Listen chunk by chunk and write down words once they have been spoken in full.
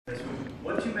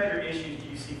two major issues do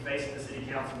you see facing the City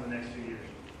Council in the next 2 years?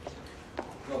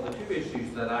 Well, the two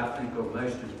issues that I think are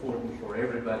most important for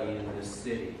everybody in this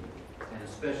city, and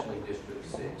especially District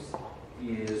 6,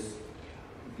 is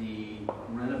the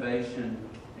renovation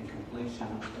and completion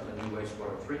of a new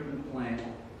wastewater treatment plant,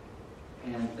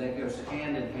 and that goes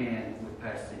hand in hand with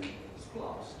passing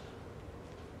SPLOST.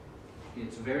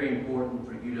 It's very important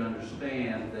for you to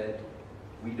understand that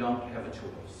we don't have a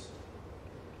choice.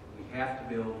 We have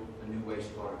to build a new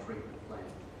wastewater treatment plant.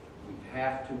 We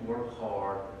have to work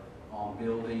hard on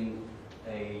building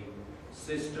a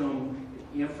system,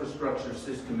 infrastructure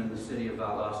system in the city of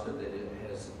Valdosta that it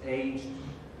has aged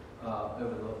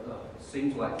over the,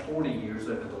 seems like 40 years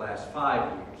over the last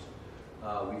 5 years.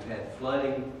 We've had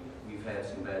flooding, we've had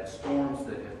some bad storms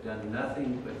that have done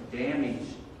nothing but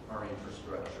damage our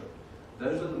infrastructure.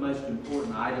 Those are the most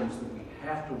important items that we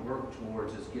have to work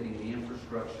towards, is getting the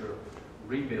infrastructure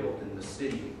rebuilt in the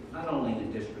city, not only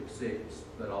in District 6,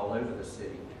 but all over the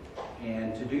city.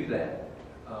 And to do that,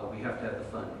 we have to have the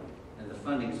funding. And the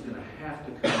funding is going to have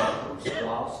to come from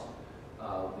SPLOST.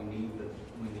 We need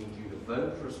you to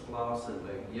vote for SPLOST and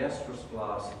vote yes for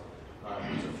SPLOST.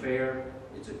 It's a fair,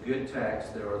 it's a good tax.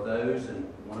 There are those,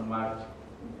 and one of my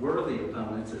worthy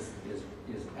opponents is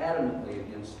adamantly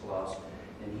against SPLOST.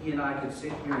 And he and I could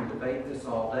sit here and debate this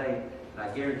all day, and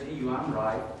I guarantee you I'm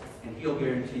right, and he'll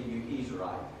guarantee you he's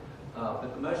right.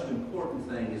 But the most important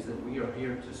thing is that we are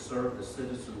here to serve the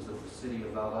citizens of the city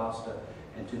of Valdosta,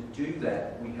 and to do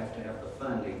that, we have to have the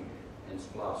funding, and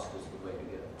SPLOST is the way to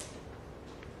go.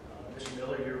 Mr.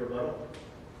 Miller, your rebuttal.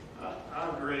 I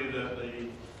agree that the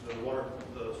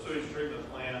sewage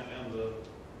treatment plant and the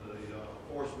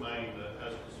force main that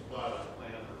has to supply that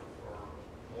plant are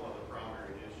one of the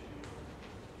primary issues.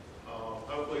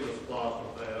 Hopefully the SPLOST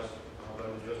will pass. I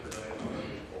voted yesterday and I'm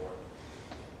voting for it.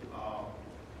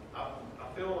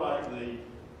 I feel like the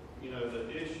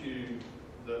issue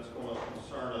that's going to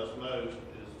concern us most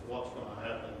is what's going to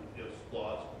happen if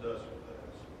SPLOST doesn't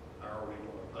pass. How are we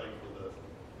going to pay for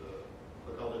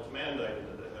because it's mandated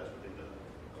that it has to be done.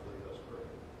 I believe that's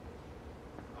correct.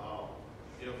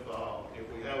 If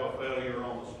we have a failure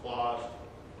on the SPLOST,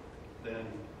 then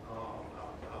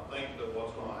I think that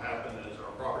what's going to happen is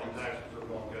our property taxes are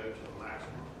going to go to the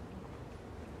maximum.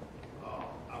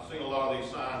 I've seen a lot of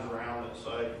these signs around that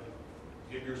say,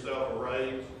 give yourself a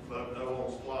raise, vote no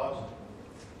on SPLOST.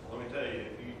 Well, let me tell you,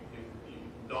 if you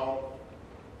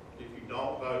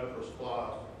don't vote for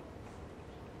SPLOST,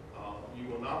 you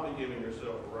will not be giving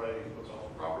yourself a raise because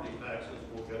property taxes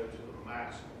will go to the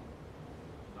maximum.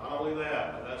 Not only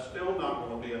that, but that's still not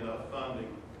going to be enough funding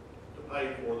to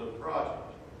pay for the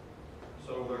project.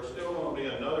 So there's still going to be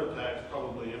another tax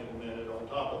probably implemented on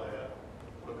top of that,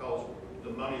 because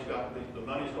the money's going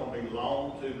to be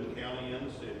loaned to the county and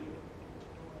the city,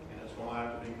 and it's going to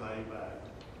have to be paid back.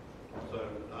 So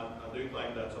I do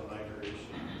think that's a major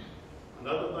issue.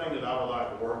 Another thing that I would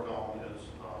like to work on is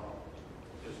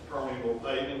permeable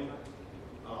paving.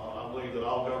 I believe that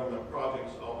all government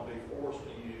projects ought to be forced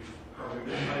to use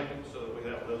permeable paving so that we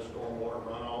have less stormwater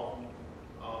runoff.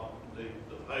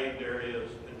 The paved areas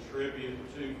contribute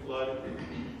to flooding.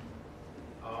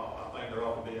 I think there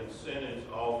ought to be incentives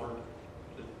offered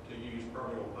to use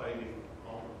permeable paving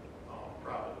on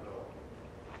private development.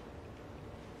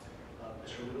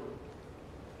 Mr. Little.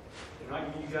 Can I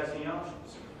give you guys any options?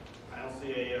 I don't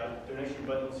see a donation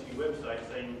button on the city website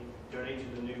saying donate to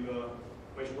the new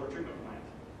wastewater treatment plant.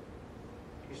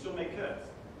 You can still make cuts.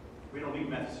 We don't need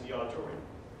Matthews City Auditorium.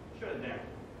 Shut it down.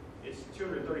 It's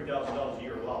 $230,000 a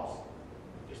year loss.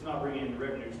 It's not bringing in the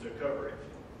revenues to cover it.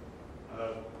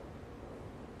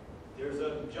 There's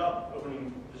a job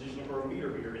opening position for a meter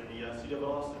reader in the city of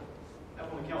Valdosta. Have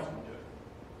one the council can do it.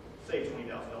 Save $20,000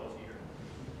 a year.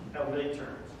 Have late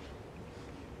turns.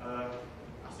 I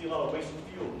see a lot of wasted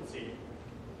fuel in the city.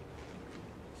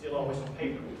 I see a lot of wasted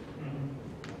paper.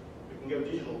 We can go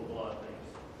digital with a lot of things.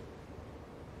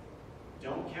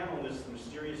 Don't count on this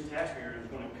mysterious taxpayer who's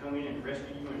going to come in and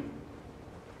rescue you and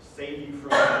save you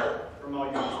from all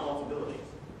your responsibilities.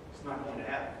 It's not going to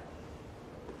happen.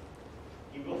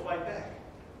 He will fight back.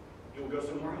 He will go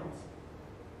somewhere else.